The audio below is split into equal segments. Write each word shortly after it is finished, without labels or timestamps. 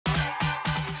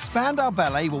Spandau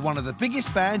Ballet were one of the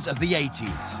biggest bands of the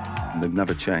 80s. They've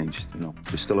never changed, you know.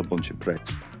 They're still a bunch of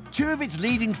pricks. Two of its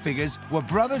leading figures were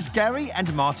brothers Gary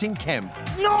and Martin Kemp.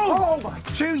 No! Oh, my...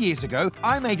 2 years ago,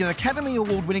 I made an Academy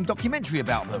Award-winning documentary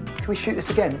about them. Can we shoot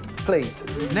this again, please?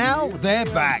 Now they're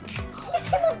back. It's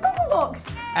him off Gogglebox.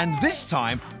 And this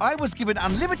time, I was given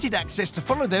unlimited access to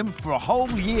follow them for a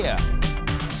whole year.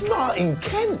 It's Martin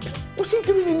Kemp. What's he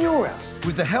doing in your house?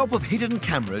 With the help of hidden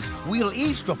cameras, we'll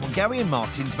eavesdrop on Gary and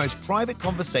Martin's most private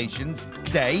conversations,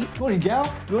 day... Morning,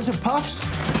 gal. You want some puffs?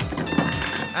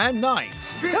 ...and night.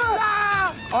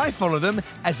 I follow them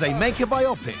as they make a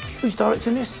biopic. Who's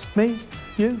directing this? Me?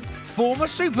 You? Form a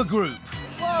supergroup.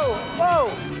 Whoa,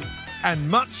 whoa. And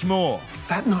much more.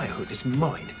 That knighthood is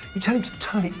mine. You tell him to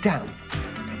turn it down.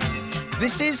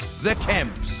 This is the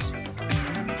Kemps.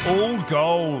 All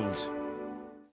gold.